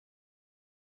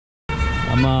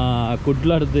ಅಮ್ಮ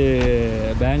ಕುಡ್ಲಾರ್ದು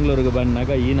ಬ್ಯಾಂಗ್ಳೂರ್ಗೆ ಬಂದಾಗ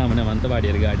ಈ ನಮ್ಮನೆ ಅಂತ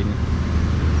ಬಾಡಿಯರು ಗಾಡಿನ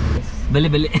ಬೆಲೆ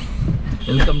ಬೆಲೆ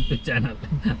welcome to channel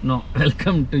no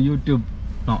welcome to YouTube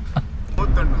no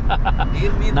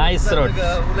nice road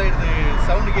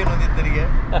sound ಏನೊಂದಿದ್ದರಿಗೆ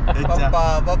ಪಪ್ಪ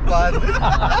ಪಪ್ಪ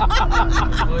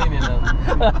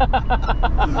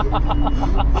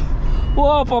ಓ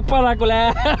ಪಪ್ಪ ಹಾಕುಲೆ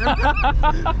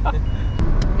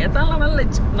ಎತ್ತಲ್ಲ ನಲ್ಲ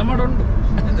ನಮ್ಮಡುಂಟು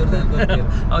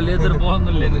ಅವ್ಳು ಎದುರು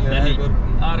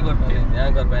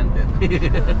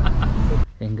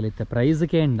ಎಂಗ್ಲಿತ್ತ ಪ್ರೈಸ್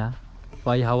ಕೇಂಡ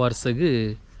 5 hours-ಗೆ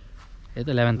ಇದು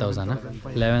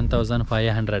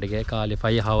 11,500ಗೆ ಖಾಲಿ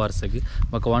 5 hours-ಗೆ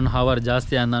ಬೊಕ್ಕ 1 hour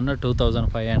ಜಾಸ್ತಿ ಅಂದ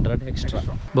 2,500 ಎಕ್ಸ್ಟ್ರಾ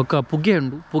ಬೊಕ್ಕ ಪುಗ್ಗೆ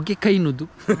ಉಂಡು ಪುಗ್ಗೆ ಕೈನುದು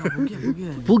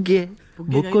ಪುಗ್ಗೆ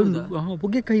ಬೊಕ್ಕೊಂದು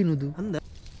ಪುಗ್ಗೆ ಕೈನುದು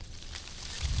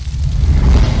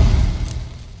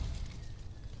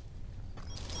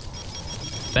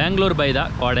ಬ್ಯಾಂಗ್ಳೂರ್ ಬೈದ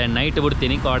ಕೋಡೆ ನೈಟ್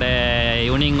ಬಿಡ್ತೀನಿ ಕೋಡೆ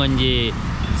ಈವ್ನಿಂಗ್ ಒಂಜಿ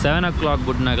 7 o'clock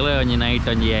ಬಿಟ್ನಾಗಲ ಒಂಜಿ ನೈಟ್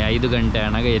ಒಂಜಿ 5 ಗಂಟೆ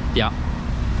ಅನ್ನಾಗ ಎತ್ಯ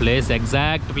ಪ್ಲೇಸ್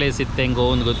ಎಕ್ಸಾಕ್ಟ್ ಪ್ಲೇಸ್ ಇತ್ತು ಹೆಂಗೆ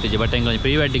ಒಂದು ಗೊತ್ತಿಜ್ಜಿ ಬಟ್ ಹೆಂಗೆ ಒಂಜಿ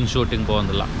ಪ್ರೀ ವೆಡ್ಡಿಂಗ್ ಶೂಟಿಂಗ್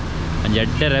ಪೋಂದಿಲ್ಲ ಒಂಜಿ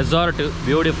ಎಡ್ಡೆ ರೆಸಾರ್ಟ್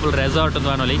ಬ್ಯೂಟಿಫುಲ್ ರೆಸಾರ್ಟ್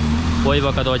ಅಂದ್ವನೊಲಿ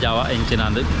ಹೋಯ್ಬೇಕದೋ ಜಾವ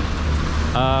ಎಂಚಿನಂದು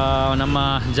ನಮ್ಮ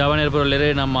ಜವನಿರ್ಬುರಲ್ಲಿರಿ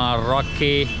ನಮ್ಮ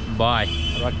ರಾಕಿ ಬಾಯ್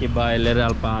ಎಲ್ಲರಿ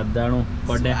ಅಲ್ಪ ಅದ್ದಾಣು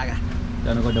ಕೊಡ್ಡೆ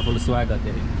ಕೊಡ್ಡೆ ಫುಲ್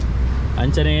ಸ್ವಾಗತ್ತೀರಿ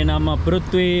ಅಂಚನೆ ನಮ್ಮ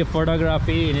ಪೃಥ್ವಿ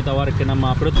ಫೋಟೋಗ್ರಾಫಿ ಇನ್ನಿತ ವರ್ಕ್ ನಮ್ಮ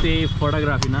ಪೃಥ್ವಿ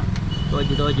ಫೋಟೋಗ್ರಾಫಿನ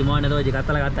ತೋಜಿ ಮೋನೆ ತೋಜಿ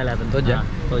ಕತ್ತಲೆ ಅದನ್ನು ತೋಜಿ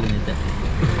ನಿಂತೆ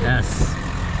ಎಸ್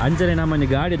ಅಂಚನೆ ನಮ್ಮನೆ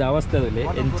ಗಾಡಿದ ಅವಸ್ಥೆಯಲ್ಲಿ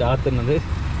ಎಂಚ ಆತನದು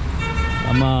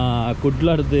ನಮ್ಮ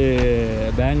ಕುಡ್ಲಾರ್ದು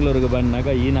ಬ್ಯಾಂಗ್ಳೂರ್ಗೆ ಬಂದಾಗ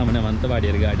ಈ ನಮ್ಮನೆ ಅಂತ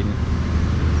ಬಾಡಿಯರು ಗಾಡಿನ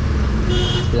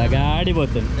ಇಲ್ಲ ಗಾಡಿ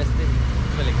ಬೋತನು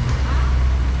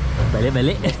ಬೆಲೆ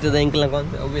ಬೆಲೆ ಎಷ್ಟು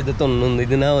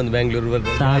ಇದನ್ನ ಒಂದು ಬ್ಯಾಂಗ್ಳೂರು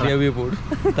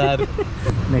ತಾರು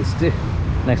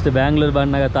ನೆಕ್ಸ್ಟ್ ಬ್ಯಾಂಗ್ಳೂರ್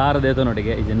ಬಂದಾಗ ತಾರದೇತು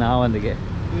ನೋಡಿಗೆ ಇದು ನಾವೊಂದಿಗೆ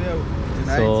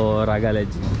ಸೊ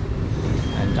ರಗಲೆಜ್ಜಿ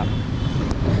ಅಂತ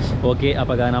ಓಕೆ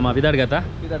ಅಪ್ಪಾಗ ನಮ್ಮ ಬಿದಾಡ್ಗತ್ತ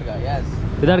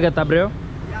ಬ್ರೋ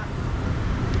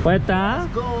ಹೋಯ್ತಾ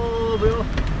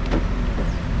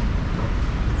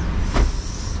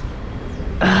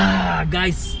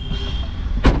ಗಾಯ್ಸ್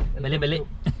ಬೆಲೆ ಬೆಲೆ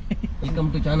welcome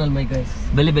to channel my guys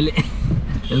ಬೆಲೆ ಬೆಲೆ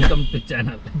welcome to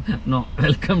channel no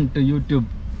welcome to YouTube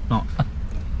no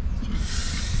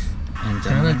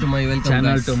channel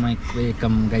to my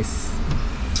welcome guys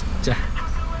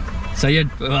Syed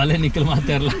वाले निकल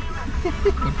माते अरला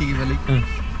ಒಟ್ಟಿಗೆ ಬಲಿ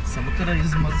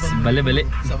ಬಲೆ ಬಲೆ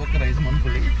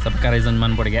सबका राइज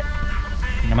मन पड़गे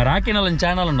ನಮ್ಮ ರಾಕಿನಲ್ಲಿ ಒಂದು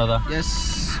ಚಾನಲ್ ಉಂಡದ ಎಸ್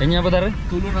ಹೆಂಗೆ ಬದಾರೆ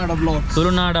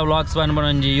ತುಳುನಾಡ ವ್ಲಾಗ್ಸ್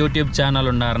ಬಂದ್ಬಂದು ಯೂಟ್ಯೂಬ್ ಚಾನಲ್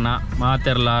ಉಂಡಾರ್ನ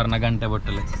ಮಾತೆರ್ಲಾರ್ನ ಗಂಟೆ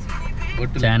ಬೊಟ್ಟಲೆ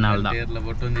ಚಾನಲ್ದ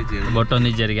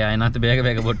ಬೊಟ್ಟೊಂದಿಜ್ಜರಿಗೆ ಆಯ್ನತ್ತು ಬೇಗ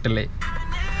ಬೇಗ ಬೊಟ್ಟಲೆ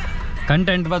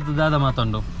ಕಂಟೆಂಟ್ ಬದ್ದು ದಾದ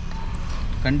ಮಾತೊಂಡು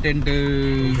कंटेंट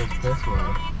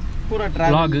पूरा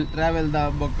ट्रैवल दा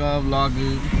बका व्लॉग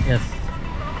यस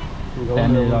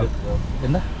फैमिली व्लॉग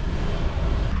ಎಂದ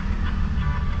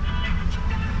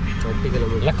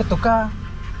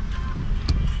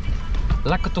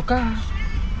ಲಕ್ಕ ತುಕ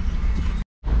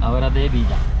ಅವರದೇ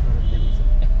ಬೀಜ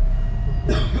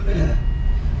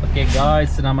ಓಕೆ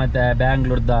ಗಾಯ್ಸ್ ನಮ್ಮತ್ತೆ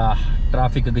ಬ್ಯಾಂಗ್ಳೂರ್ದ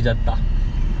ಟ್ರಾಫಿಕ್ಗೆ ಜತ್ತ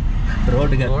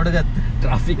रोड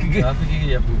ट्राफिक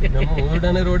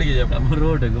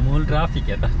रोड मूल ट्राफिक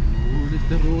है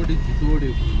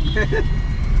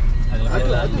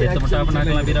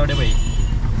बिरावडे भाई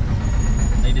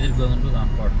नईट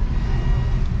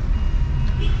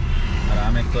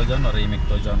आराम तो जान और ईमेक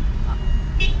तो जान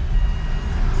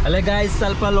अले गाइस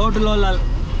ಸ್ವಲ್ಪ ಲೋಡ್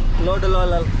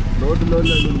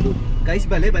गाइस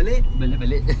भले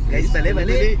गाइस भले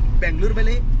बेंगलुरु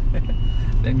ಬೆಲೆ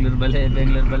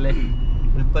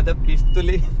ಉಲ್ಪದ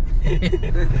ಪಿಸ್ತುಲಿ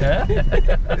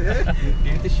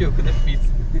ಇದು ಶೋಕದ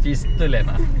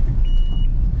ಪಿಸ್ತುಲೇನಾ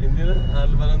ಹಿಂದಿನ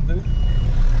ಹಾಲ್ ಬರಂತ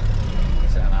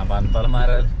ಚನ ಬನ್ಪಲ್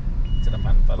ಮಾರಲ್ ಚನ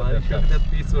ಬನ್ಪಲ್ ಶೋಕದ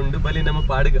ಪೀಸ್ ಉಂಡು ಬಲಿ ನಮ್ಮ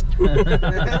ಪಾಡ್ಗ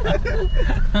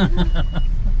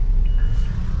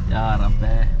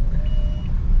ಯಾರಪ್ಪೆ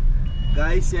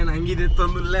ಗಾಯ್ಸ್ ಏನ್ ಹಂಗಿದೆ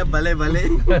ತೊಂದುಲ್ಲೆ ಬಲೆ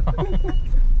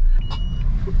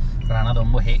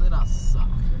ಪ್ರಾಣದೊಂಬು ಹೇ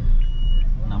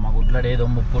ನಮ್ಮ ಗುಡ್ಲಡೆ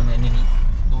ದೊಂಬು ನೆನ್ನಿನಿ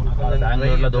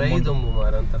ಬ್ಯಾಂಗ್ಳೂರ್ಲ ದೊಂಬು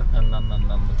ಮಾರ ಅಂತಾರ ನಂದು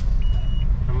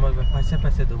ನಮ್ಮ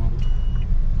ಪಸೆ ದೊಂಬು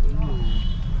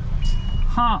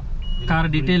ಹಾ ಕಾರ್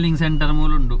ಡೀಟೇಲಿಂಗ್ ಸೆಂಟರ್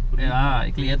ಮೂಲುಂಡು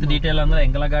ಎತ್ ಡೀಟೇಲ್ ಅಂದ್ರೆ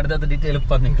ಎಂಗಲ ಗಾಡಿದ ಡೀಟೇಲ್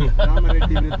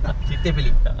ಚಿಟ್ಟೆ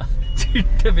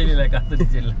ಬಿಲಿ ಲೆಕ್ಕ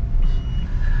ಜಿಲ್ಲ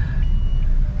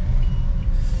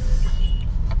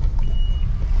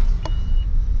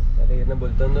ಅದೇ ಏನ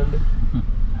ಬೋಲ್ತಂದುಂಡು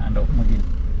ಆಂಡೋ ಮುಗಿನ್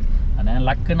ಅನೇ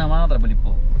ಲಕ್ಕನ ಮಾತ್ರ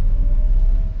ಬಲಿಪ್ಪು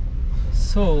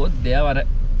ಸೊ ದೇವರ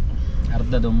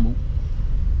ಅರ್ಧ ದೊಂಬು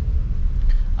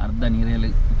ಅರ್ಧ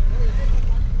ನೀರಲ್ಲಿ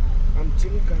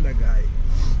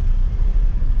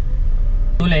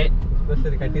ತುಲೆ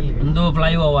ಬಸ್ಸರಿ ಕಟ್ಟಿಲ್ಲಿ ಒಂದು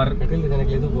ಫ್ಲೈ ಓವರ್ ಕಟ್ಟಿಲ್ಲಿ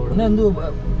ನನಗೆ ಇದು ಬೋರ್ಡ್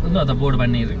ಒಂದು ಅದ ಬೋರ್ಡ್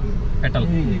ಬನ್ನೀರು ಪೆಟಲ್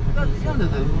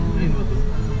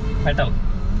ಪೆಟಲ್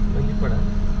ಪಡ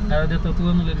ಅದೇ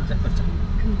ತಗೊಂಡು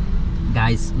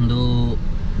ಗಾಯ್ಸ್ ಒಂದು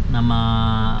ನಮ್ಮ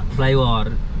ಫ್ಲೈ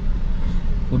ಓವರ್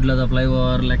ಕುಡ್ಲದ ಫ್ಲೈ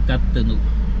ಓವರ್ ಲೆಕ್ಕ ಹತ್ತದು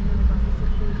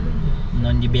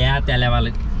ಒಂಜಿ ಬ್ಯಾತೆ ಲೆವೆಲ್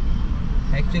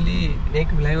ಆಕ್ಚುಲಿ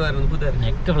ನೆಕ್ ಫ್ಲೈಓವರ್ ಒಂದು ಬುದಾರ್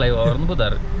ನೆಕ್ ಫ್ಲೈ ಓವರ್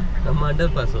ಬುದಾರ್ ನಮ್ಮ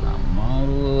ಅಂಡರ್ ಪಾಸ್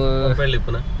ನಮ್ಮವರು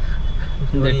ಬೆಳ್ಳಿಪ್ಪನ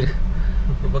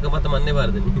ಇವಾಗ ಮತ್ತೆ ಮೊನ್ನೆ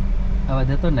ಬಾರ್ದು ಅವ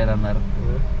ಜೊತೊಂಡೇರ ಅన్నారు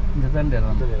ಜೊತೊಂಡೇರ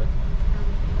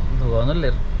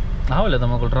ಒಂದಲ್ಲೇರು ನಾವಲ್ಲ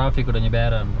ತಮ್ಮ ಟ್ರಾಫಿಕ್ ಕೊಡಿ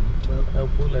ಬೇರೆ ಅಂತ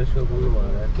ಪೂಲ್ ಅಶೋಕ್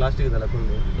ಪ್ಲಾಸ್ಟಿಕ್ ಇದಲ್ಲ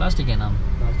ಕೊಂಡು ಪ್ಲಾಸ್ಟಿಕ್ ಏನಾ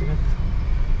ಪ್ಲಾಸ್ಟಿಕ್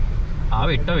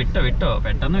ಅವು ಇಟ್ಟು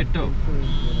ಪೆಟ್ಟನ್ನು ಇಟ್ಟು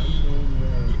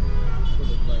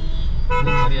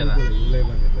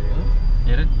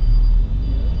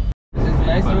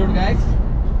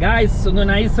ಗಾಯ್ಸ್ ಒಂದು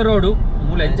ನೈಸ್ ರೋಡು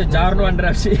ಮೂಲ ಎಂಚ ಜಾರ್ನು ಅಂಡ್ರೆ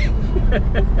ಅಕ್ಷಿ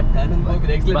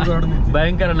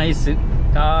ಭಯಂಕರ ನೈಸ್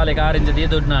ಕಾಲೆ ಕಾರಿಂಚ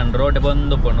ದೊಡ್ಡ ನಾನು ರೋಡ್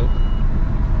ಬಂದು ಪೋಂಡು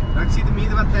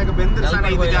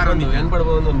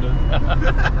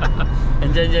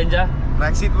ಎಂಜ ಎಂಜ ಎಂಜ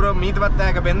ರಕ್ಷಿತ್ ಬ್ರೋ ಮೀದ್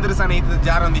ಬತ್ತಾಗ ಬೆಂದ್ರ ಸನ ಇತ್ತು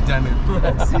ಜಾರೊಂದಿದ್ದಾನೆ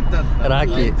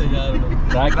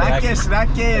ರಾಕೇಶ್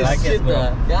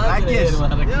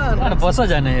ಹೊಸ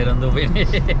ಜನ ಇರಂದು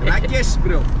ರಾಕೇಶ್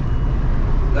ಬ್ರೋ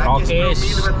ರಾಕೇಶ್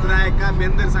ಮೀದ್ ಬತ್ತಾಗ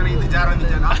ಬೆಂದ್ರ ಸನ ಇತ್ತು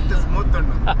ಜಾರೊಂದಿದ್ದಾನೆ ಅಷ್ಟು ಸ್ಮೂತ್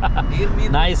ಉಂಟು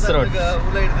ನೈಸ್ ರೋಡ್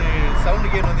ಉಲ ಹಿಡಿದು ಸೌಂಡ್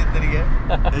ಗೆ ಏನೊಂದಿದ್ದರಿಗೆ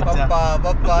ಪಪ್ಪ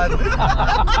ಪಪ್ಪ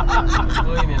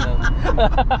ಹೋಯ್ನಿ ನಾನು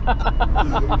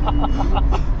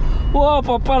ಓ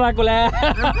ಪಪ್ಪ ನಾಕುಲೆ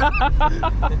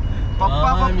ಪಪ್ಪ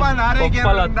ಪಪ್ಪ ನಾರೇಗೆ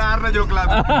ಆರ್ನ ಜೋಕ್ಲ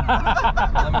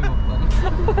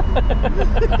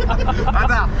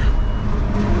ಅದ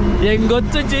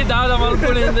ಹೆಂಗೊತ್ತು ಚೀತಾದ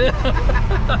ಮಲ್ಕೊಂಡಿಂದು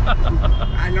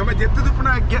ನಮ್ಮ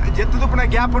ಜೆತ್ತುದುಪ್ಪನ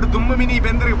ಗ್ಯಾಪ್ ಉಂಟು ತುಂಬ ಮಿನಿ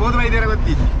ಬೆಂದ್ರಿಗೆ ಬೋಧ ವೈದ್ಯರ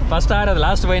ಗೊತ್ತಿ ಫಸ್ಟ್ ಆರದು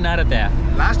ಲಾಸ್ಟ್ ಬೈನ್ ಆರತ್ತೆ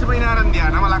ಲಾಸ್ಟ್ ಬೈನ ಆರಂದ್ಯಾ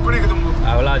ನಮ್ಮ ಲಕ್ಕುಡೆಗೆ ತುಂಬ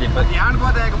ಅವಲಾದಿಪ್ಪ ಯಾನ್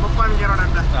ಬೋದ ಯಾಕೆ ಪಪ್ಪನ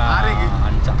ಕೇರೋಣಂತ ಆರೆಗೆ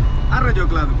ಅಂಚ ಆರ್ನ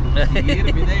ಜೋಕ್ಲ ಅದು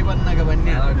ವಿದಯ್ ಬಂದಾಗ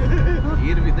ಬನ್ನಿ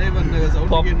ವಿದಯ್ ಬಂದಾಗ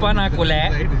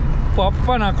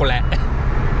ಪಪ್ಪನ ಕುಲೆ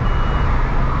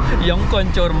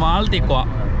ಎಂಕೊಂಚೂರು ಮಾಲ್ ತಿಕ್ಕೋ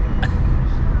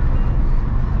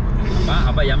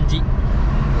ಅಪ್ಪ ಎಂಜಿ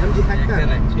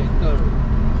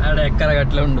ಎರಡು ಎಕ್ಕರ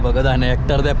ಗಟ್ಟಲೆ ಉಂಟು ಬಗದಾನೆ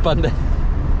ಹೆಕ್ಟರ್ ದೆಪ್ಪಂದೆ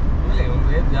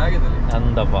ಜಾಗದಲ್ಲಿ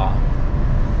ಅಂದಪ್ಪ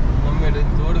ಒಮ್ಮೆ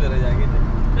ತೋಡಿದಾರೆ ಜಾಗದಲ್ಲಿ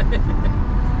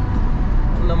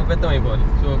ನಮ್ಮ ಪೆತ್ತ ಮೈಪೋಲಿ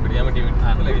ಚೋಕಡಿ ಎಮಟಿ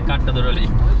ಕಟ್ಟದೊಡಲಿ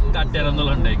ಕಟ್ಟೆರಂದು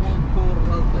ಲಂಡೆ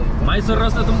ಮೈಸೂರು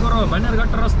ರಸ್ತೆ ತುಮಕೂರು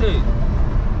ಬನ್ನೇರುಘಟ್ಟ ರಸ್ತೆ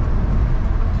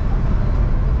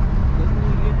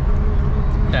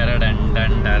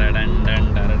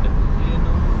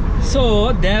ಸೊ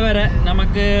ದೇವರೇ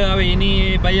ನಮಗೆ ಅವ ಇನಿ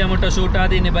ಬಯ್ಯ ಮುಟ್ಟ ಶೂಟ್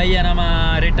ಆದ ಇನ್ನು ಬಯ್ಯ ನಮ್ಮ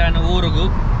ರಿಟರ್ನ್ ಊರಿಗೂ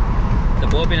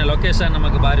ಬೋಪಿನ ಲೊಕೇಶನ್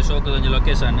ನಮಗೆ ಭಾರಿ ಶೋಕದ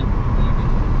ಲೊಕೇಶನ್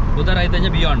ಉದರ ಐತಂಜ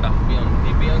ಬಿಯಾಂಡ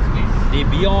the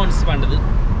ಬಿಯಾಂಡ್ಸ್ ಪಂಡದು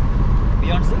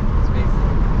ಬಿಯಾಂಡ್ಸ್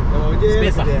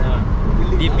space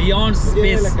the beyond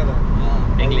space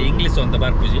English ಅಂತ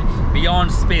ಬರ್ಪುಜಿ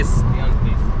ಬಿಯಾಂಡ್ ಸ್ಪೇಸ್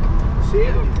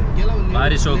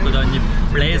ಭಾರಿ ಶೋಕದ ಒಂಜಿ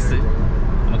ಪ್ಲೇಸ್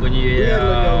ನಮಗೊಂಜಿ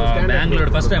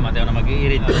ಬ್ಯಾಂಗ್ಳೂರ್ ಫಸ್ಟ್ ಟೈಮ್ ಅದೇ ನಮಗೆ ಈ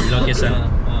ರೀತಿ ಲೊಕೇಶನ್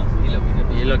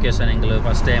ಈ ಲೊಕೇಶನ್ ಹಿಂಗೆ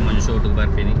ಫಸ್ಟ್ ಟೈಮ್ ಒಂದು ಶೂಟಿಗೆ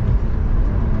ಬರ್ತೀನಿ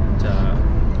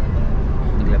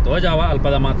ತೋಜಾವ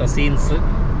ಅಲ್ಪದ ಮಾತ ಸೀನ್ಸ್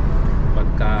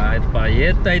ಪಕ್ಕ ಆಯ್ತಪ್ಪ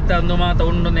ಏತಾಯ್ತ ಅಂದು ಮಾತ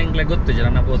ಉಂಡು ಎಂಗ್ಲೆ ಗೊತ್ತು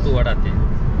ಜನ ಗೊತ್ತು ಓಡಾತಿ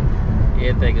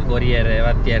ಏತಾಯ್ಕೆ ಕೊರಿಯರೆ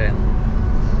ಒತ್ತಿಯರೆ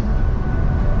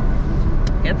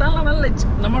ಏತಲ್ಲ ಮೆಲ್ಲ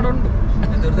ನಮ್ಮಡುಂಡು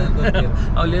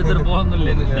ಅವ್ಳು ಎದುರು ಹೋಗಲ್ಲ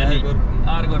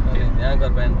ಆರು ಕೊಡ್ತೀವಿ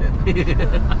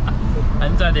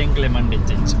ಅಂಚದ ಎಂಕ್ಲೆ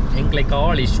ಮಂಡಿಚ್ಚ ಎಂಕ್ಲೆ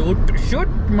ಕಾಳಿ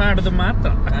ಶೂಟ್ ಮಾಡುದು ಮಾತ್ರ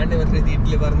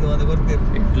ಇಡ್ಲಿ ಬರಂದು ಅದು ಕೊಡ್ತೀರಿ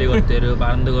ಇಡ್ಲಿ ಕೊಡ್ತೇರು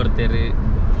ಬಂದು ಕೊಡ್ತೇರು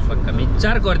ಪಕ್ಕ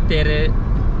ಮಿಚ್ಚಾರ್ ಕೊಡ್ತೇರು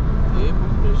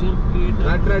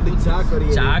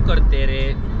ಚಾ ಕೊಡ್ತೇರೆ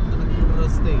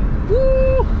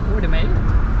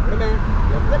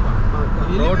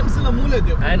ರೋಡ್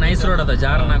ನೈಸ್ ರೋಡ್ ಅದ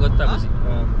ಜಾರನ ಗೊತ್ತಾ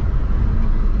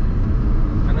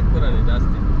ಕನಕ್ಪುರ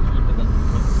ಜಾಸ್ತಿ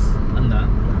ಅಂದ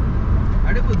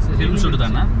film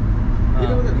ಶೂಟ್ದಣ್ಣ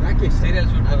serial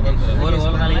shoot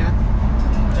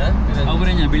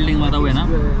ಅವ್ರೇನ building ಮಾತಾವೇನಾ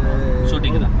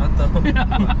shooting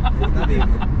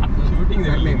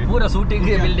ಪೂರ ಶೂಟಿಂಗ್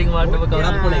ಬಿಲ್ಡಿಂಗ್ ಮಾಡಬೇಕು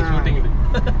ಶೂಟಿಂಗ್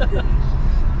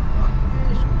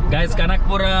ಗೈಸ್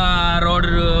ಕನಕ್ಪುರ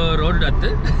ರೋಡ್ ಅತ್ತು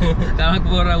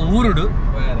ಕನಕ್ಪುರ ಊರುಡು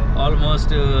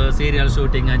ಆಲ್ಮೋಸ್ಟ್ ಸೀರಿಯಲ್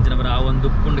ಶೂಟಿಂಗ್ ಅಂಚಿನ ಬರ ಆ ಒಂದು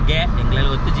ಉಪ್ಪುಂಡು ಗೆ ಎಂಗ್ಲೆಲ್ಲ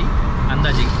ಗೊತ್ತಿಜಿ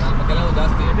ಅಂದಾಜಿ ಕೆಲವು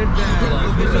ಜಾಸ್ತಿ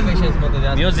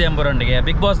ಮ್ಯೂಸಿಯಂ ಬರೋಂಡಿಗೆ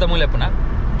ಬಿಗ್ ಬಾಸ್ ದ ಮೂಲೆಪ್ಪನ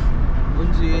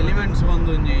ಒಂಜಿ ಎಲಿಮೆಂಟ್ಸ್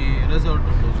ಬಂದು ಒಂಜಿ ರೆಸಾರ್ಟ್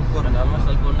ಉಂಟು ಸೂಪರ್ ಆಲ್ಮೋಸ್ಟ್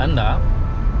ಸ್ವಲ್ಪ ಅಂದ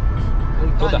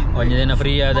ತೂಕ ಒಂಜಿ ದಿನ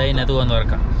ಫ್ರೀ ಆದ ಇನ್ನದು ಒಂದು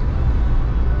ವರ್ಕ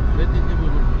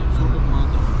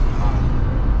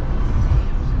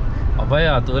ಅಭಯ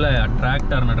ತೂಲೆ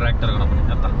ಟ್ರ್ಯಾಕ್ಟರ್ ಕಣಪ್ಪನಿ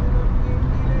ಅತ್ತ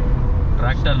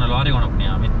ಟ್ರ್ಯಾಕ್ಟರ್ನ ಲಾರಿ ಕೊಣಪ್ನಿ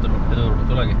ಮಿತ್ತರು ಇದು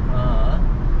ತುಲಗೆ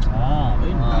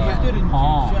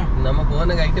ನಮ್ಮ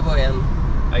ಫೋನಾಗ ಐಟಿ ಪೋಯ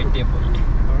ಐಟಿ ಪೋಯಿ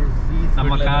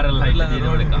ನಮ್ಮ ಕಾರೆಲ್ಲ ಐಟಿ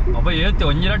ನೋಡಿಕ ಒಬ್ಬ ಏತ್ತು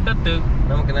ಒಂಜಿರಡ್ಡತ್ತು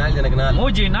ನಮಗೆ 4 ಜನಕ್ಕೆ 4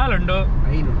 ಮೂಜಿ ನಾಲುಂಡು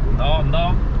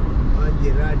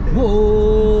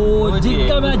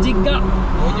ಜಿಗ್ಗ ಜಿಗ್ಗ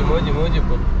ಮೂಜಿ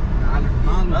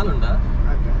ನಾಲುಂಡಾ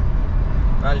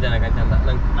 4 ಜನಕ್ಕೆ ಚಂದ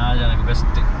 4 ಜನಕ್ಕೆ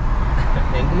ಬೆಸ್ಟ್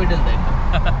ಹೆಂಗ್ ಮಿಡಲ್ ಆಯ್ತು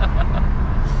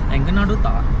ಹೆಂಗ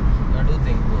ನಡುತ್ತಾ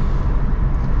ನಡುತ್ತೆ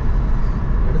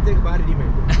ಬಾರಿ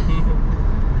ಡಿಮ್ಯಾಂಡ್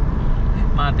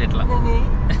ಮಾತೆಟ್ಲ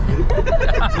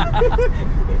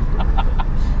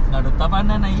ನಡುತ್ತಾ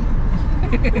ಬಣ್ಣ ನೈ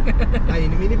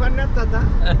ಇನ್ನು ಮಿನಿ ಬಣ್ಣ ಅಂತದ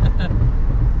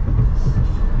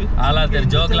ಆಲಾತಿರಿ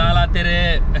ಜೋಕ್ಲ ಆಲಾತಿರಿ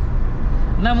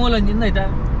ನಾ ಮೂಲಂಜಿಂದ ಆಯ್ತಾ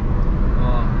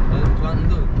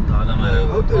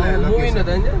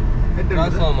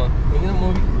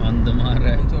ಒಂದು ಮಾರ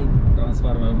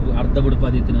ಟ್ರಾನ್ಸ್ಫಾರ್ಮರ್ ಅರ್ಧ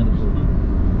ಬಿಡುಪಾದಿತ್ತಿನ ಅದು ಪೂರ್ಣ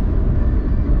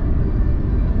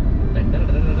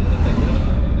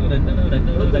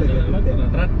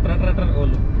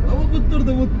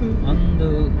ಒಂದು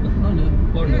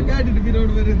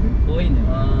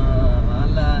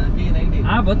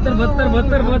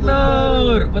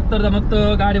ಬತ್ತರ್ದ ಮತ್ತು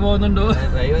ಗಾಡಿ ಹೋಗುದುಂಡು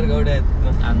ಡ್ರೈವರ್ ಗೌಡೆ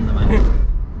ಅಂದ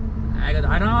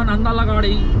ಅಣ್ಣ ನಂದಲ್ಲ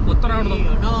ಗಾಡಿ ಉತ್ತರ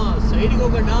ಸೈಡ್ಗೆ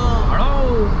ಹೋಗೋಣ ಅಳೋ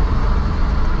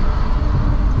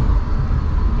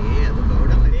ಅದು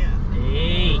ಗೌಡ ಮರಿಯ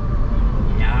ಏಯ್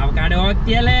ಯಾವ ಗಾಡಿ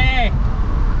ಹೋಗ್ತೀಯಲೇ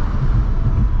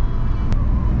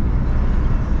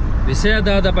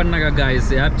ವಿಷಯದಾದ ಪನ್ನಗ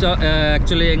ಗಾಯ್ಸ್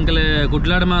ಆಕ್ಚುಲಿ ಎಂಕಲೆ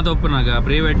ಗುಡ್ಲಾಡ್ ಮಾತ ಒಪ್ಪನಾಗ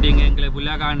ಪ್ರೀ ವೆಡ್ಡಿಂಗ್ ಎಂಕಲೆ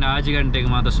ಪುಲ್ಯಾಕಾಂಡ 5 ಗಂಟೆಗೆ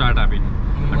ಮಾತ್ರ ಸ್ಟಾರ್ಟ್ ಆಪಿನಿ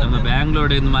ಬಟ್ ನಮ್ಮ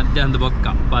ಬ್ಯಾಂಗ್ಳೂರ್ ಮಧ್ಯಾಹ್ನದ ಬೊಕ್ಕ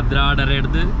ಪದ್ರಾಡರ್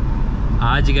ಹಿಡ್ದು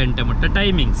 5 ಗಂಟೆ ಮುಟ್ಟ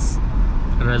ಟೈಮಿಂಗ್ಸ್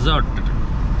ರೆಸಾರ್ಟ್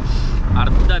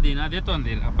ಅರ್ಧ ದಿನ ಅದೇ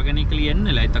ತೊಂದಿರಿ ಅಪ್ಪಗ ನಿಕ್ಲಿ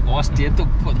ಎನ್ನಿಲ್ಲ ಆಯ್ತಾ ಕಾಸ್ಟ್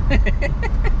ತುಪ್ಪದು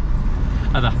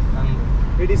ಅದ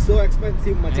it is so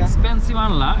expensive ಮಚ expensive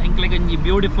ಅಲ್ಲ ಎಂಕ್ಲೆಗೆ ಒಂಜಿ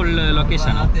ಬ್ಯೂಟಿಫುಲ್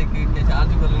ಲೊಕೇಶನ್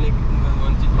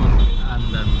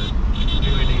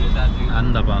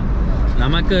ಅಂದಪ್ಪ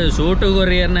ನಮಕ್ ಶೂಟ್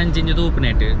ಕೊರಿಯರ್ನ ಅಂಚಿಂಜಿ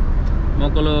ತೂಪುನೇಟ್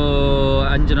ಮೊಕ್ಕಲು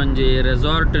ಅಂಚಿನೊಂಜಿ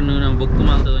ರೆಸಾರ್ಟ್ ನಾವು ಬುಕ್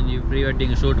ಮಾಲ್ತದ ಒಂಜಿ ಪ್ರೀ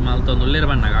ವೆಡ್ಡಿಂಗ್ ಶೂಟ್ ಮಾಲ್ತೊಂದು ಉಳ್ಳೇರು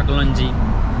ಬಣ್ಣಾಗ ಅಕಲೊಂಜಿ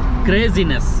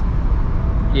ಕ್ರೇಜಿನೆಸ್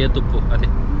ಏ ತುಪ್ಪು ಅದೇ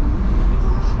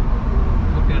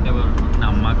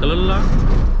ನಮ್ಮ ಮಕ್ಕಳೆಲ್ಲ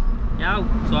ಯಾವ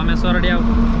ಸೋಮೇಶ್ವರಡಿ ಯಾವ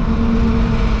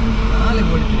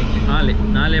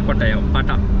ನಾಳೆ ಪಟ ಯಾವ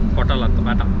ಪಟಲತ್ತ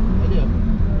ಪಾಠ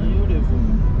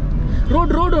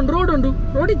ರೋಡ್ ಉಂಟು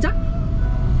ರೋಡಿಜ್ಜ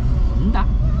ಉಂಟಾ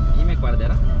ಈಮೇಕ್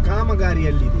ಬಾರ್ದಾರ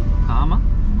ಕಾಮಗಾರಿಯಲ್ಲಿದೆ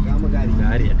ಕಾಮಗಾರಿ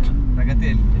ಗಾರಿ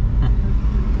ಪ್ರಗತಿಯಲ್ಲಿ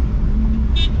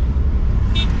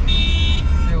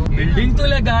ಬಿಲ್ಡಿಂಗ್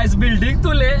ತುಲೆ ಗಾಯ್ಸ್ ಬಿಲ್ಡಿಂಗ್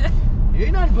ತುಲೆ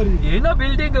ಏನೋ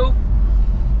ಬಿಲ್ಡಿಂಗ್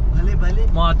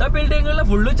ಮಾತಾ ಬಿಲ್ಡಿಂಗ್ ಎಲ್ಲ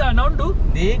ಫುಲ್ಲು ಚೆನ್ನ ಉಂಟು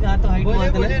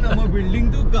ನಮ್ಮ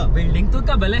ಬಿಲ್ಡಿಂಗ್ ತೂಕ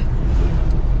ಬಲೆ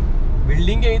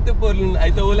ಬಿಲ್ಡಿಂಗ್ ಐತು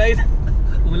ಆಯ್ತಾ ಉಲಾಯ್ದ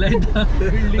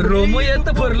ರೂಮು ಎತ್ತ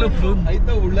ಪೊರ್ಲು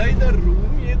ಆಯ್ತಾ ಉಳ್ಳಾಯ್ದ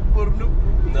ರೂಮ್ ಏತ್ ಪೊರ್ಲು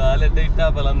ಆಲೆಡ್ಡ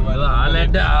ಇಟ್ಟಾಪಲ್ಲ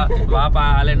ಆಲೆಡ್ಡ ಪಾಪ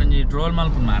ಆಲೆಡ್ ಒಂಜಿ ಟ್ರೋಲ್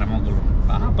ಮಲ್ಪು ಮಾರ ಮಗಳು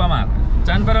ಪಾಪ ಮಾರ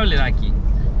ಚಂದ ಪರವಲ್ಲಿ ರಾಕಿ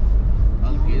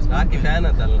ಫ್ಯಾನ್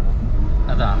ಅದಲ್ಲ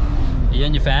ಅದಾ ಈ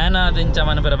ಒಂಜಿ ಫ್ಯಾನ್ ಆದ ಇಂಚ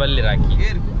ಮನೆ ಪರ ಬಲ್ಲಿ ರಾಕಿ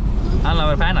ಅಲ್ಲ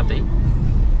ಅವ್ರ ಫ್ಯಾನ್ ಆತೈ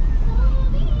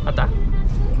ಅತ್ತ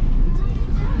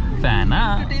ಫ್ಯಾನ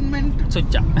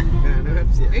ಸ್ವಿಚ್ಚ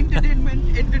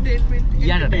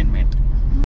ಎಂಟರ್ಟೈನ್ಮೆಂಟ್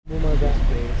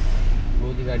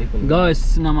ಗಾಯ್ಸ್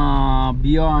ನಮ್ಮ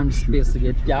ಬಿಯಾಂಡ್ ಸ್ಪೇಸ್ಗೆ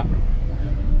ಎತ್ಯ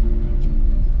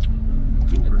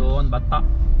ಒಂದು ಭತ್ತ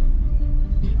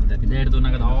ಇದೇ ಹಿಡಿದು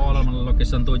ನಗದ ಆಲ್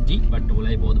ಲೊಕೇಶನ್ ತೋಜಿ ಬಟ್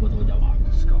ಉಳೈಬೋದು ಬತ್ತು ಜವ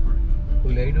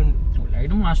ಉಳೈಡು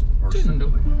ಅಷ್ಟು ಉಂಟು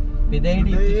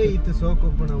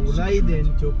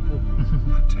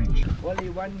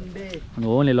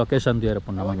ಓನ್ಲಿ ಲೊಕೇಶನ್ ತೇರಪ್ಪ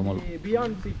ನಮಗೆ ಮೂಲ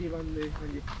ಬಿಯಾಂಡ್ ಸಿಟಿ ಬಂದು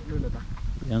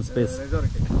ಏನ್ ಸ್ಪೇಸ್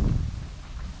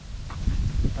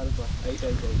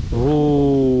ಓ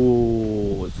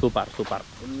ಸೂಪರ್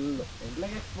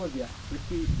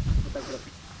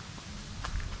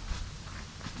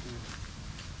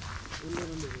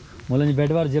ಮೂಲಂಜಿ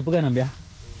ಬೆಡ್ ವಾರ್ ಜಪ್ಪುಗ ನಮ್ಬ್ಯಾ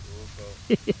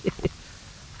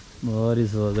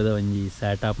ಬೋರಿಸ್ ಹೋಗದ ಒಂಜಿ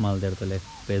ಸ್ಯಾಟಪ್ ಮಾಲ್ದಿರ್ತಲೆ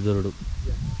ಬೆದುರುಡು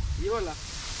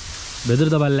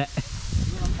ಬೆದುರ್ದ ಬಲ್ಲೆ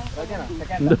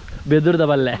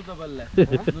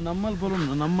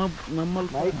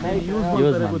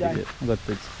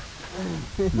ಗೊತ್ತು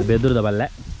ಬೆದುರ್ದ ಬಲ್ಲೆ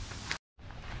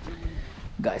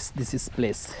guys this is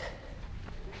place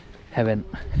Heaven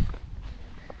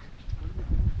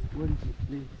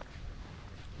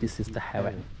this is the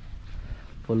Heaven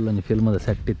full ಒಂದು ಫಿಲ್ಮದ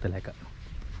ಸೆಟ್ ಇತ್ತು ಲೆಕ್ಕ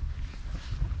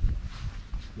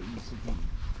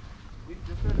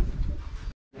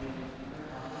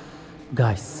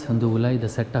ಗಾಯ್ಸ್ ಒಂದು ಉಲಾಯ್ದ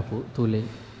ಸೆಟಪ್ಪು ತೂಲೆ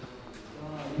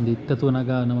ಒಂದು ಇತ್ತ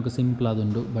ತೂನಾಗ ನಮಗೆ ಸಿಂಪಲ್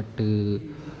ಆದುಂಡು but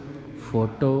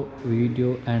photo video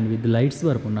and with lights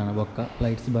ಬರ್ಪುಂಡು ನಾನು ಬೊಕ್ಕ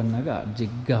ಲೈಟ್ಸ್ ಬಂದಾಗ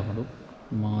ಜಿಗ್ಗ ಮಾಡು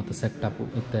ಮಾತು ಸೆಟಪ್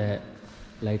ಮತ್ತು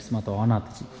ಲೈಟ್ಸ್ ಮಾತು ಆನ್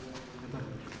ಆತಿಜಿ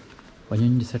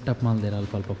ಒಂಜೊಂಜಿ ಸೆಟಪ್ ಮಲ್ದೇರ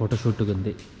ಅಲ್ಪ ಅಲ್ಪ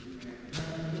ಫೋಟೋಶೂಟ್ಗೊಂದು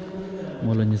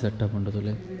ಮೂಲೊಂಜಿ ಸೆಟಪ್ ಉಂಡು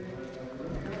ತುಲೆ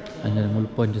ಅಂಜನೆ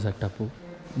ಮುಲ್ಪೊಂಜಿ ಸೆಟಪ್ಪು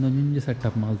ಇನ್ನೊಂಜಿ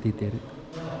ಸೆಟಪ್ ಮಲ್ತೀತೇರು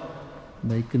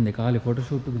ಬೈಕಿಂದೆ ಖಾಲಿ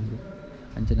ಫೋಟೋಶೂಟ್ಗೊಂದು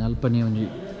ಅಂಚನೆ ಅಲ್ಪನೇ ಒಂಜಿ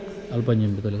ಅಲ್ಪಂಜಿ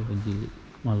ಉಂಟು ತೊಲೆ ಒಂಜಿ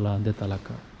ಮಲ್ಲ ಅಂದೆ ತಲಕ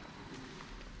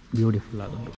ಬ್ಯೂಟಿಫುಲ್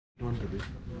ಆಗುಂಟು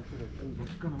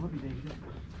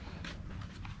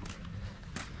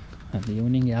ಅದು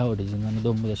ಈವ್ನಿಂಗ್ ಯಾವ ಡಿಸೈನ್ ನಾನು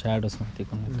ದೊಂಬುದ ಶ್ಯಾಡೋಸ್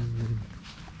ಮಾಡ್ತಿಕೊಂಡು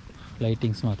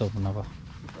ಲೈಟಿಂಗ್ಸ್ ಮಾತಾಡ್ಕೊಂಡವ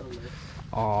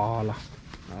ಆಲ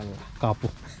ಕಾಪು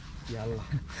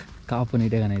ಕಾಪು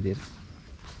ನೀಟಾಗನೇ ಇದ್ದೀರಿ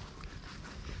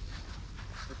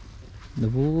ಇದು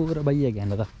ಪೂರ ಬೈಯಾಗೆ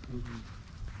ಅನ್ನದ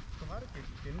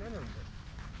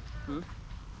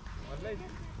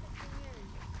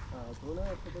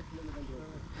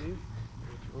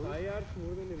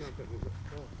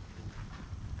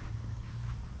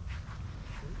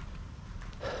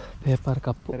ಪೇಪರ್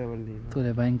ಕಪ್ಪು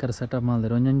ತುಲೆ ಭಯಂಕರ ಸೆಟಪ್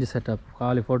ಮಾಡಿದೆ ಒಂದೊಂದು ಸೆಟಪ್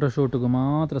ಖಾಲಿ ಫೋಟೋಶೂಟ್ಗೆ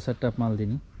ಮಾತ್ರ ಸೆಟಪ್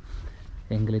ಮಾಡಿದೀನಿ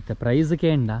ಹೆಂಗ್ಲಿತ್ತೆ ಪ್ರೈಸ್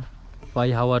ಕೇಂಡ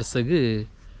 5 ಹವರ್ಸ್ಗೆ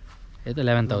ಇದು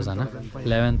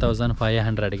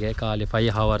 11,500ಗೆ ಖಾಲಿ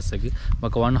 5 ಹವರ್ಸ್ಗೆ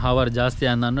ಮತ್ತು 1 ಹವರ್ ಜಾಸ್ತಿ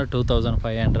ಅನ್ನೋ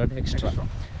 2,500 ಎಕ್ಸ್ಟ್ರಾ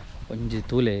ಒಂಜಿ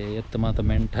ತೂಲೆ ಎತ್ತು ಮಾತ್ರ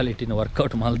ಮೆಂಟಾಲಿಟಿನ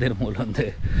ವರ್ಕೌಟ್ ಮಲ್ದಿರ ಮೂಲೊಂದು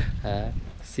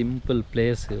ಸಿಂಪಲ್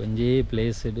ಪ್ಲೇಸ್ ಒಂಜೇ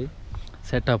ಪ್ಲೇಸ್ಡ್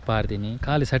ಸೆಟಪ್ ಆಡ್ತೀನಿ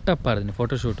ಖಾಲಿ ಸೆಟಪ್ ಆಡ್ತೀನಿ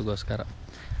ಫೋಟೋಶೂಟ್ಗೋಸ್ಕರ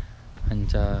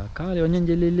ಅಂಚ ಖಾಲಿ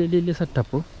ಒಂಜೊಂಜಿ ಇಲ್ಲಿ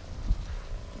ಸೆಟಪ್ಪು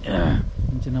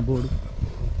ಅಂಚಿನ ಬೋರ್ಡು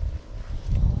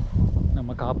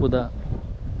ನಮ್ಮ ಕಾಪುದ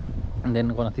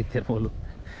ಅಂದೇನು ಕೊನ ತಿತ್ತಿರ್ಬೋದು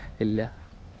ಇಲ್ಲ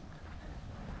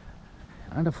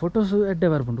ಅಂಡ ಫೋಟೋಸು ಎಡ್ಡೆ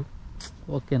ಬರ್ಪುಂಡು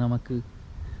ಓಕೆ ನಮಕ್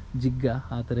ಜಿಗ್ಗ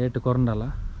ಆತ ರೇಟ್ ಕೊರಂಡಲ್ಲ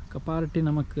ಪಾರ್ಟಿ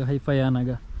ನಮಕ್ ಹೈಫೈ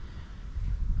ಆನಾಗ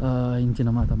ಇಂಚಿನ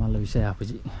ಮಾತ ಮಲ್ಲ ವಿಷಯ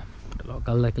ಆಪುಜಿ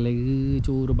ಕಲ್ಲಕ್ಲೆಗೆ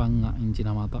ಚೂರು ಬಂಗ ಇಂಚಿನ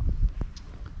ಮಾತ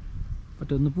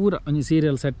ಬಟ್ ಒಂದು ಪೂರ ಒಂಜಿ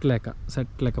ಸೀರಿಯಲ್ ಸೆಟ್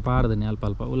ಲೆಕ್ಕ ಪಾಡ್ದೇನೆ ಅಲ್ಪ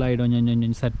ಅಲ್ಪ ಉಲಾಯ್ಡ್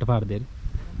ಒಂಜೊಂಜೊಂಜೊಂಜಿ ಸೆಟ್ ಪಾಡ್ದೇರಿ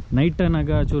ನೈಟ್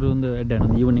ಟೈನಾಗ ಚೂರು ಒಂದು ಎಡ್ಡೆ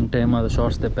ಒಂದು ಈವ್ನಿಂಗ್ ಟೈಮ್ ಅದು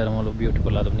ಶಾರ್ಟ್ಸ್ ತೆಪ್ಪೆರ ಮೂಲು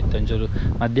ಬ್ಯೂಟಿಫುಲ್ ಅದು ನಿತ್ಯ ಒಂಚೂರು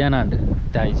ಮಧ್ಯಾಹ್ನ ಅಂಡು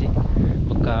ತಾಯಿಜಿ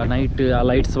ಒಕ್ಕ ನೈಟ್ ಆ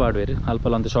ಲೈಟ್ಸ್ ಪಾಡ್ವೇರು ಅಲ್ಪ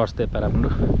ಒಂದು ಶಾರ್ಟ್ಸ್ ತೆಪ್ಪೆರ ಉಂಡು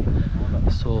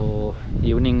ಸೊ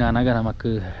ಈವ್ನಿಂಗ್ ಆನಾಗ ನಮಕ್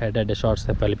ಎಡ್ಡೆ ಶಾರ್ಟ್ಸ್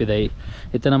ತೆಪ್ಪ ಅಲ್ಪಿದಾಯಿ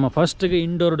ಇತ್ತು ನಮ್ಮ ಫಸ್ಟ್ಗೆ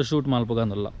ಇಂಡೋರ್ಡು ಶೂಟ್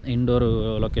ಮಲ್ಪಗಂದಲ್ಲ ಇಂಡೋರ್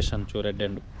ಲೊಕೇಶನ್ ಚೂರು ಎಡ್ಡೆ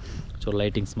ಉಂಡು ಚೂರು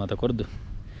ಲೈಟಿಂಗ್ಸ್ ಮಾತ ಕೊರ್ದು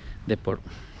ದೆಪ್ಪೋಡು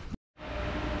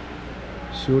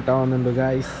ಶೂಟ್ ಆವೊಂದುಂಡು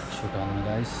ಗಾಯ್ಸ್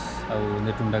ಅವು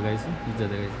ನೆಟ್ಟುಂಡ ಗಾಯ್ಸ್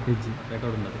ಇಜ್ಜದ ಗಾಯ್ಸ್ ಇಜ್ಜಿ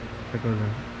ರೆಕಾರ್ಡ್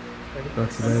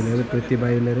ಬಾಯಿಲೇರು ಪ್ರತಿ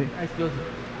ಬಾಯಿಲೇರೆ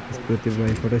ಪ್ರತಿ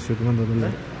ಬಾಯಿ ಫೋಟೋಶೂಟ್ ಬಂದದಿಲ್ಲ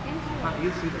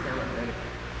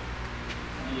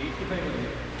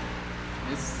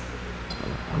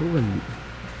ಅವು ಬಂದು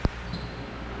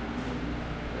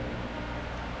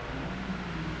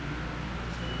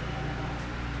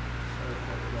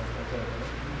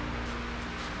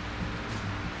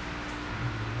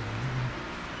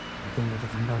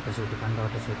కండాట షూట్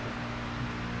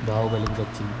బాహుబలికి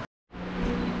వచ్చింది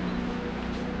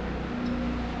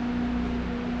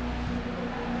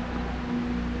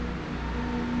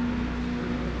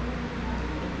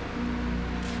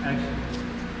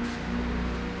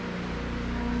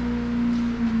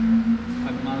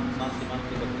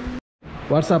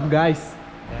ವಾಟ್ಸಪ್ ಗಾಯ್ಸ್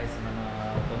ನನ್ನ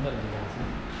ತೊಂದರೆ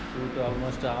ಶೂಟ್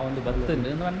ಆಲ್ಮೋಸ್ಟ್ ಆ ಒಂದು ಬರ್ತದೆ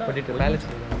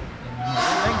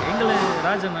ಎಂಗಲ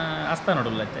ರಾಜನ ಆಸ್ಥಾನ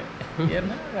ನೋಡಲ್ಲತ್ತೆ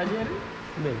ಏನ ರಾಜ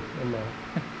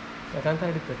ಕಾಂತ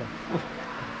ಹಿಡಿತದ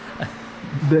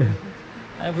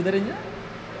ಬುದರಿಂಜ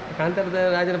ಕಾಂತಾರದ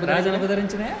ರಾಜನ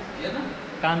ಬುದರಿಂಚನೆ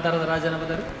ಕಾಂತಾರದ ರಾಜನ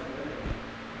ಬುದರಿ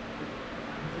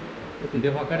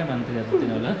ದೇವ ಕಡೆ ಮಂತ್ರಿ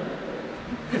ಅಲ್ಲ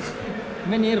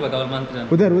मैं नहीं बता और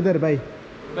मंत्र उधर भाई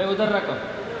उधर रखो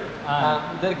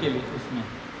हाँ उधर के लिए उसमें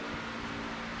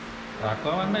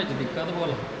रखो वरना जो दिक्कत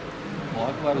बोला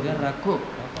बहुत बार उधर रखो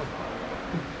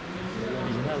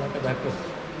रखो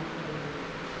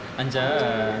अंचा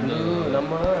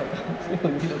ನಮ್ಮ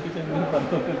ಒಂದು ಲೊಕೇಶನ್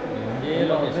ಬರ್ತದೆ ये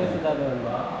लोकेशन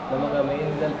ನಮಗ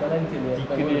ಮೇನ್ ದಲ್ಲಿ ಪರಂಚಿನಿ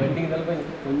ವೆಡ್ಡಿಂಗ್ ದಲ್ಲಿ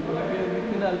ಒಂದು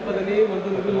ಲೊಕೇಶನ್ ಅಲ್ಪದನೇ ಒಂದು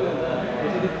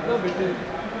ಬಿಟ್ಟು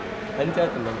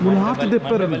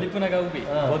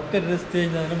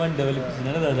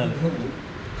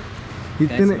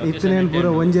ಇತ್ತನೇ ಪೂರ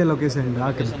ಒಂಜೇ ಲೊಕೇಶನ್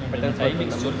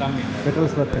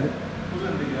ಪೆಟ್ರೋಲ್ಸ್ ಬರ್ತದೆ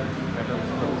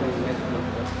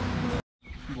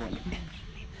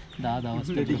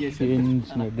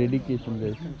डेडिकेशन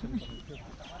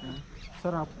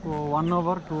सर आपको 1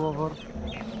 आवर 2 आवर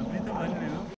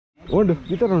उंडु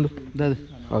गिटार उंडु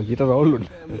दादा गिटार औल उंडु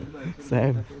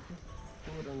सैड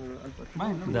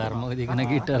ಧರ್ಮದಿಗನ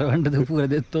ಗಿಟಾರ್ ಬಂಡದು ಪೂರ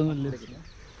ದೆತ್ತೊಂದು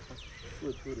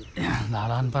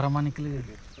ನಾಳಾನ್ ಪರಮಾನಿಕಲಿ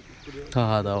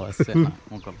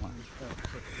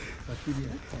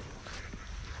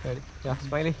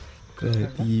ಸ್ಮೈಲಿ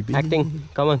Acting,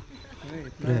 come on.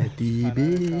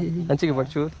 अंशी के पढ़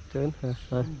टर्न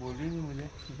हाँ बोली नहीं मुझे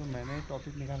तो मैंने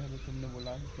टॉपिक निकाला तो तुमने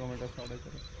बोला टोमेटो ऑर्डर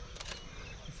करो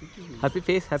हैप्पी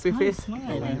फेस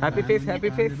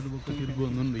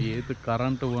ತಿರ್ಗೊಂದು ಏತು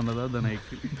ಕರೆಂಟ್ ಬಂದದ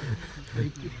ದನಕ್ಕೆ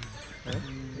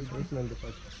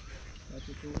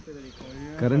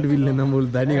ಕರೆಂಟ್ ಬಿಲ್ ನಮ್ಮ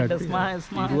ದಾನಿ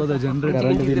ಇರುವುದ ಜನರೇಟರ್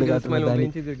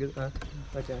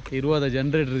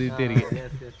ಇತ್ತೀರಿಗೆ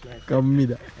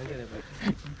ಕಮ್ಮಿದ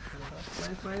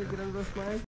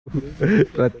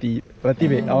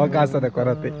ಪ್ರತಿಭೆ ಅವಕಾಶದ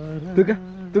ಕೊರತೆ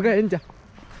ತುಕ ಎಂಚ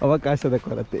ಅವಕಾಶದ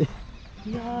ಕೊರತೆ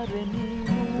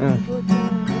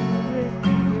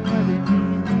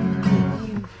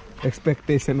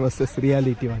ಎಕ್ಸ್ಪೆಕ್ಟೇಷನ್ ವರ್ಸಸ್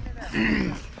ರಿಯಾಲಿಟಿ ಒನ್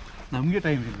ನಮಗೆ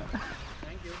ಟೈಮ್ ಇಲ್ಲ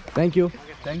ಥ್ಯಾಂಕ್ ಯು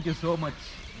ಸೋ ಮಚ್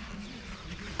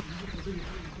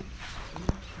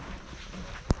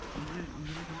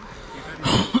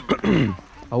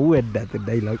ಅವು ಎಡ್ಡಾತ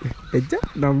ಡೈಲಾಗ್ ಹೆಚ್ಚ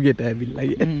ನಮಗೆ ಟೈಮ್ ಇಲ್ಲ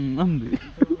ನಮ್ದು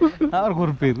ಅವ್ರು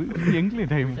ಕೊರ್ಪೇರು ಎಂಗ್ಲಿ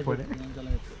ಟೈಮ್ ಪಡೆ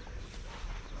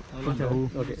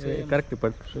ಓಕೆ ಕರೆಕ್ಟ್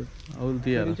ಪಡ್ ಅವ್ರು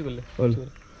ತಿಯಾರ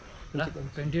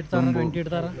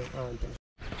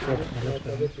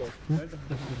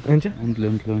ಒಂದ್ಲೆ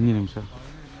ಒಂದು ನಿಮಿಷ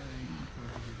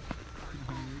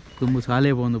ತುಂಬ ಶಾಲೆ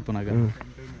ಬಂದಪ್ಪನಾಗ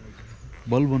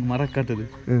ಬಲ್ಬ್ ಒಂದು ಮರ ಕಟ್ಟದು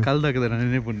ಕಲ್ದಾಕದ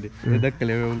ನೆನೆಪುಂಡೆ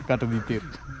ದಕ್ಕಲೆ ಕಟ್ಟದಿತ್ತೇರು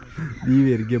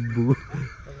ನೀವೇರು ಗೆಬ್ಬು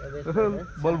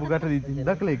ಬಲ್ಬ್ ಕಟ್ಟದಿತ್ತು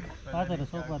ದಕ್ಕಲೆ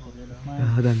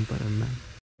ಅದಂತಾರಲ್ಲ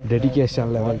ಡೆಡಿಕೇಶನ್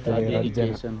ಲೆವೆಲ್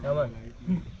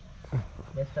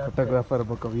ಫೋಟೋಗ್ರಾಫರ್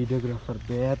ಬೊಕ್ಕ ವಿಡಿಯೋಗ್ರಾಫರ್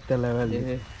ಬೇತೆ ಲೆವೆಲ್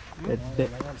ಎಡ್ಡೆ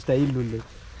style ಉಳ್ಳೆ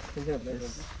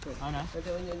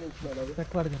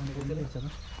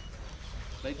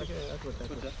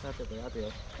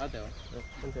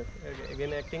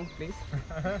again acting please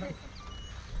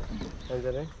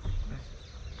अंजरे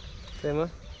same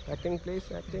acting please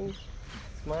acting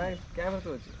smile camera to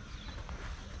अच्छी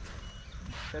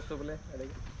face तो बोले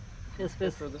अड़ेगे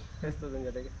face तो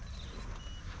अंजरे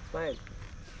smile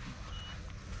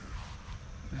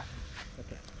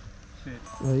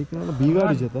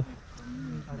ಬೀಗಾಡಿ ಜೊತೆ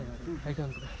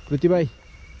ಕೃತಿ ಬಾಯ್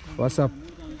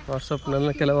ವಾಟ್ಸಪ್ ನನ್ನ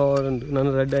ಕೆಲವು ಉಂಟು ನಾನು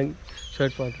ರೆಡ್ ಆ್ಯಂಡ್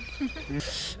ಶರ್ಟ್ ಮಾಡಿ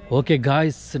ಓಕೆ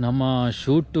ಗಾಯ್ಸ್ ನಮ್ಮ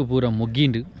ಶೂಟು ಪೂರ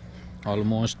ಮುಗ್ಗಿಂಡು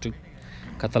ಆಲ್ಮೋಸ್ಟ್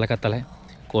ಕತ್ತಲೆ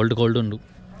ಕೋಲ್ಡ್ ಉಂಡು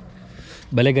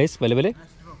ಬಲೆ ಗೈಸ್ ಬಲೆ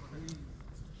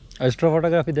ಅಷ್ಟ್ರ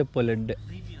ಫೋಟೋಗ್ರಾಫಿ ದೆಪ್ಪೊಲೆಡ್ಡೆ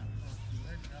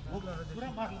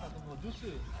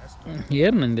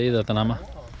ಏರ್ ನಂದೆ ಇದತ್ತ ನಮ್ಮ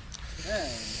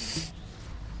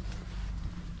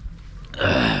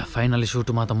ಫೈನಲಿ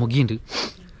ಶೂಟು ಮಾತ ಮುಗೀಂಡು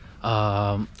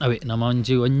ಅವೇ ನಮ್ಮ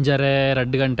ಒಂಜರೆ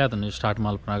 2 ಗಂಟೆ ಆತನು ಸ್ಟಾರ್ಟ್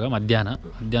ಮಲ್ಪನಾಗ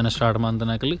ಮಧ್ಯಾಹ್ನ ಸ್ಟಾರ್ಟ್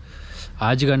ಮಾಡ್ತನಕಲ್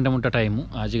 5 ಗಂಟೆ ಮುಟ್ಟ ಟೈಮು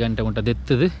 5 ಗಂಟೆ ಮುಟ್ಟ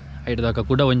ದೆತ್ತದು ಐಟ್ದಾಕ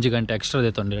ಕೂಡ 1 ಗಂಟೆ ಎಕ್ಸ್ಟ್ರಾ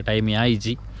ದೆತ್ತೊಂಡಿರ ಟೈಮ್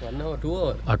ಆಯ್ಜಿ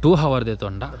 2 ಅವರ್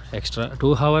ದೆತ್ತೊಂಡ ಎಕ್ಸ್ಟ್ರಾ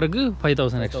 2 ಅವರ್ಗೆ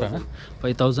 5000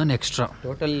 ಎಕ್ಸ್ಟ್ರಾ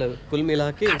ಟೋಟಲ್ ಫುಲ್ ಮಿಲ್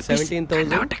ಹಾಕಿ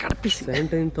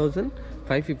 17,550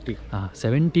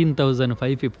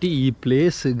 ಈ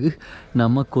ಪ್ಲೇಸ್ಗೆ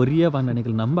ನಮ್ಮ ಕೊರಿಯಾ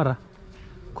ಪಂಡನಿಕಲ್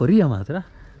ಕೊರಿಯಾ ಮಾತ್ರ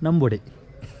ನಂಬೋಡೆ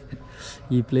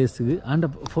ಈ ಪ್ಲೇಸ್ಗೆ ಆಂಡ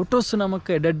ಫೋಟೋಸ್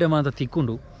ನಮಕ್ಕೆ ಎಡ್ಡೆ ಮಾತ್ರ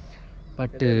ತಿಕ್ಕೊಂಡು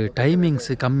ಬಟ್ ಟೈಮಿಂಗ್ಸ್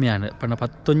ಕಮ್ಮಿ ಆನ ಪಂಡ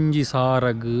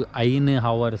 11,000 5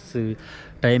 hours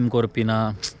ಟೈಮ್ ಕೊರ್ಪಿನ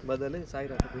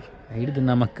ಹಿಡ್ದು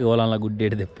ನಮಕ್ಕೆ ಓಲಾಲ ಗುಡ್ಡೆ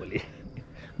ಹಿಡ್ದೆಪ್ಪಲಿ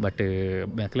ಬಟ್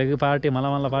ಮಕ್ಳಿಗೆ ಪಾರ್ಟಿ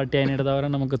ಮಲ ಪಾರ್ಟಿ ಏನು ಹಿಡ್ದವ್ರ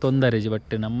ನಮಗೆ ತೊಂದರೆ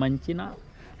but ನಮ್ಮಂಚಿನ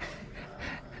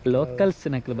locals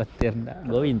ನಕ್ಲು ಬತ್ತಿರಂದ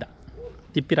Govinda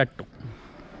ತಿಪ್ಪಿರಟ್ಟು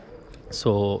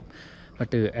so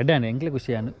but ಎಡ್ಡಾನೆ ಎಂಕ್ಲೆ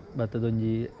ಖುಷಿಯಾನು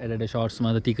ಬತ್ತದೊಂಜಿ ಎಡ್ಡೆ ಶಾರ್ಟ್ಸ್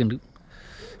ಮಾತ್ರ ತೀಕೊಂಡು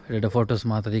ಎಡ್ಡೆ ಫೋಟೋಸ್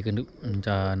ಮಾತ್ರ ತೀಕೊಂಡು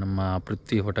ನಮ್ಮ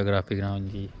ಪೃಥ್ವಿ ಫೋಟೋಗ್ರಾಫಿಗೆ ನಾವು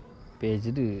ಒಂಜಿ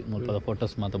ಪೇಜ್ದು ಮುಲ್ಪದ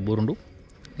ಫೋಟೋಸ್ ಮಾತ್ರ ಬೂರುಂಡು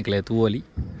ನಿಕ್ಲೆ ತೂವಲಿ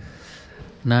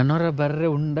ನಾನೋರ ಬರ್ರೆ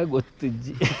ಉಂಡ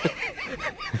ಗೊತ್ತಿಜ್ಜಿ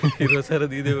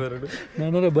 20,000 ಇದೆ ಬರೋಡು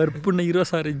ನಾನೋರ ಬರ್ಪುಣ್ಣ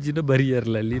 20,000 ಇಜ್ಜಿನ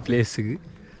ಬರಿಯರ್ಲ ಅಲ್ಲಿ ಪ್ಲೇಸ್ಗೆ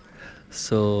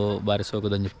ಸೊ ಬಾರಿ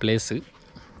ಸೋಕದೊಂಜಿ ಪ್ಲೇಸ್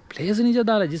ನಿಜ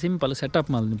ದಾಲಜಿ ಸಿಂಪಲ್ ಸೆಟಪ್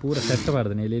ಮಾಡಿದ್ನಿ ಪೂರ ಸೆಟ್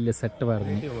ಮಾಡ್ದೇನೆ ಇಲ್ಲಿ ಸೆಟ್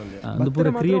ಮಾಡ್ದೇನೆ ಅಂದು ಪೂರ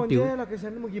ಕ್ರಿಯೇಟಿವ್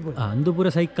ಅಂದು ಪೂರ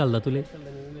ಸೈಕಲ್ದ ತುಲೆ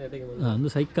ಅಂದು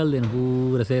ಸೈಕಲ್ದೇನು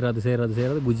ಪೂರ ಸೇರಾದ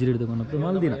ಗುಜ್ರಿ ಹಿಡ್ದುಕೊಂಡು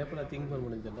ಮಲ್ದಿನ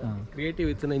ಕ್ರಿಯೇಟಿವ್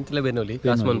ಇತ್ತು ಇಂಚಲೇ ಬೇನೋಲಿ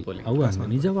ಕಾಸ್ಮನ್ ಪೋಲಿ ಅವು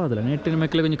ನಿಜವಾದಲ್ಲ ನೆಟ್ಟಿನ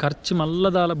ಮಕ್ಕಳಿಗೆ ಒಂಜಿ ಖರ್ಚು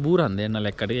ಮಲ್ಲದಾಲ ಬೂರ ಅಂದೆ ಎನ್ನ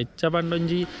ಲೆಕ್ಕಡೆ ಹೆಚ್ಚ ಬಂಡು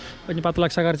ಒಂಜಿ 10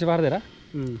 ಲಕ್ಷ ಖರ್ಚು ಬಾರ್ದೇರ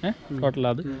ಟೋಟಲ್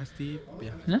ಅದು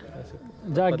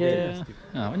ಜಾಗೆ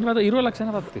ಒಂಜಿ 20 ಲಕ್ಷನ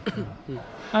ಬರ್ತದೆ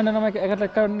ಅಂಡ ನಮಗೆ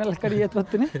ಲೆಕ್ಕಡಿ ಏತ್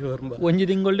ಬರ್ತೀನಿ ಒಂಜಿ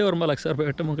ತಿಂಗಳೇ 9 ಲಕ್ಷ ರೂಪಾಯಿ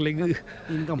ಒಟ್ಟು ಮಕ್ಕಳಿಗೆ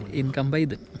ಇನ್ಕಮ್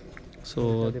ಬೈದು ಸೊ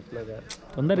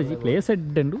ತೊಂದರೆ ಜಿ ಪ್ಲೇಸ್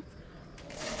ಎಡ್ಡೆಂಡು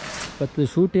ಬತ್ತು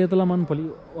ಶೂಟ್ ಏತಲ ಮನ್ಪೊಲಿ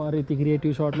ಆ ರೀತಿ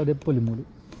ಕ್ರಿಯೇಟಿವ್ ಶಾಟ್ಲ ದೆಪ್ಪೊಲಿ ಮೂಡು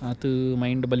ಆತು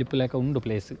ಮೈಂಡ್ ಬಲಿಪುಲಾಕ ಉಂಡು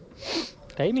ಪ್ಲೇಸ್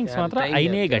ಟೈಮಿಂಗ್ಸ್ ಮಾತ್ರ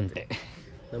 5 ಗಂಟೆ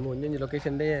ನಮ್ಮ ಒಂದೊಂದು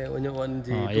ಲೊಕೇಶನ್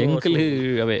ಒಂಜಿ ಎಂಕಲ್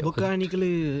ಅವೇ ಬೊಕಾನಿಕಲ್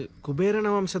ಕುಬೇರನ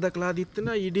ವಂಶದ ಕ್ಲಾದಿತ್ತನ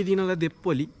ಇಡೀ ದಿನದ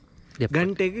ದೆಪ್ಪೊಲಿ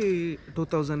ಗಂಟೆಗೆ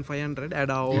 2500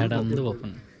 ಆ್ಯಡ್ ಎಡಂದು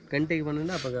ಓಪನ್ ಗಂಟೆಗೆ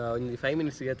ಬಂದ ಅಪ್ಪ ಒಂದು 5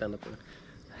 ಮಿನಿಟ್ಸ್ಗೆ ತಾನಪ್ಪ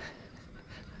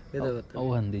ಅವು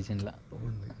ಅಂದಿಜಿಲ್ಲ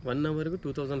 1 ಅವರ್ಗೂ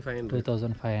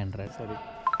 2500 ಸರಿ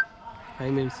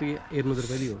 5 ಮಿನಿಟ್ಸ್ಗೆ 200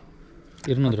 ರೂಪಾಯಿ ದಿಯೋ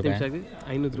 200 ರೂಪಾಯಿ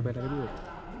 500 ರೂಪಾಯಿ ಲಗದಿ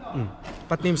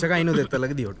 10 ನಿಮಿಷಕ್ಕೆ 500 ಎತ್ತ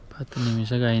ಲಗದಿ 10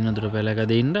 ನಿಮಿಷಕ್ಕೆ 500 ರೂಪಾಯಿ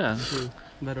ಲಗದಿಯಿಂದ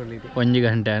ಬರೋಲ್ಲ ಇದು 1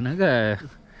 ಗಂಟೆ ಅನಾಗ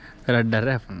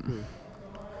ರಡ್ಡರೆ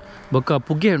ಬೊಕ್ಕ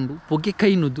ಪುಗ್ಗೆ ಉಂಡು ಪುಗ್ಗೆ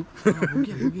ಕೈನುದು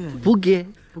ಪುಗ್ಗೆ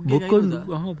ಬೊಕ್ಕೊಂದು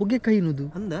ಪುಗ್ಗೆ ಕೈನುದು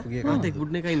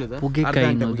ಪುಗ್ಗೆ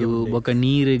ಕೈನುದು ಬೊಕ್ಕ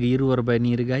ನೀರಿಗೆ 20 ರೂಪಾಯಿ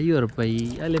ನೀರಿಗೆ 50 ರೂಪಾಯಿ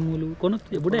ಅಲ್ಲೇ ಮೂಲು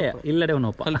ಕೊನೊತ್ತೆ ಬುಡೇ ಇಲ್ಲಡೆ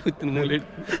ಅವನಪ್ಪ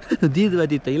ದೀದು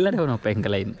ಬದಿತ್ತ ಇಲ್ಲಡೆ ಅವನಪ್ಪ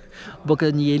ಎಂಕಲ ಇನ್ನು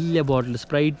ಬೊಕ್ಕ ಎಲ್ಲ ಬಾಟ್ಲ್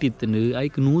ಸ್ಪ್ರೈಟ್ ಇತ್ತು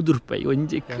ಐಕ್ 100 ರೂಪಾಯಿ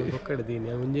ಒಂಜಕ್ಕೆ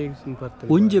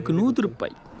 100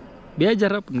 ರೂಪಾಯಿ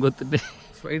ಬೇಜಾರಪ್ಪ ಗೊತ್ತಿದೆ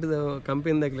ಸ್ಪ್ರೈಟ್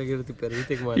ಕಂಪನಿದಾಗ ಇರ್ತಿಪ್ಪಾರ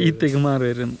ಈತೆಗೆ ಮಾರು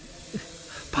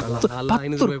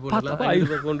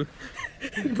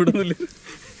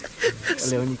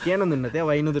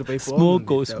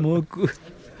ಸ್ಮೋಕು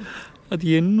ಅದು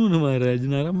ಎನ್ನು ಮಹಾರಾಜ್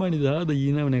ನರ ಮಾಡಿದ ಅದು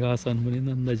ಈನವನಿಗೆ ಆಸಾನ್ ಬರೀ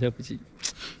ನಂದ ಚಪಚಿ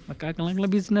ಕಾಕಲ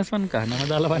ಬಿಸ್ನೆಸ್ ಅನ್ಕ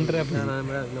ನಮ್ಮದಲ್ಲ ಬಂದ್ರೆ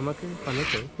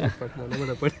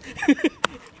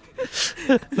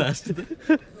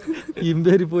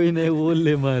ಇಂಬೇರಿ ಪೋಯಿನ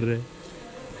ಓಲ್ಲೆ ಮಾರ್ರೆ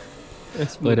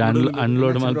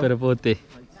ಅನ್ಲೋಡ್ ಮಾಡ್ತಾರೆ ಪೋತೆ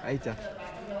ಆಯ್ತಾ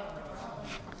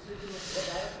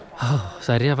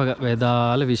ಸರಿ ಅವಾಗ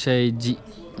ವೇದಾಲ ವಿಷಯ ಇಜ್ಜಿ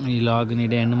ಈ ಲಾಗ್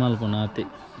ನೀಡೆ ಹೆಣ್ಣು ಮಲ್ಪುನ ಆತೆ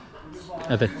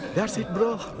ಅದೇ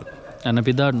ನನ್ನ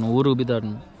ಬಿದ್ದಾಡ್ನು ಊರು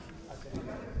ಬಿದ್ದಾಡ್ನು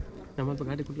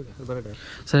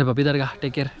ಸರಿ ಬಿದ್ದಾರ್ಗ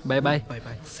take care bye bye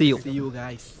see you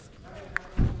guys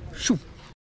shoe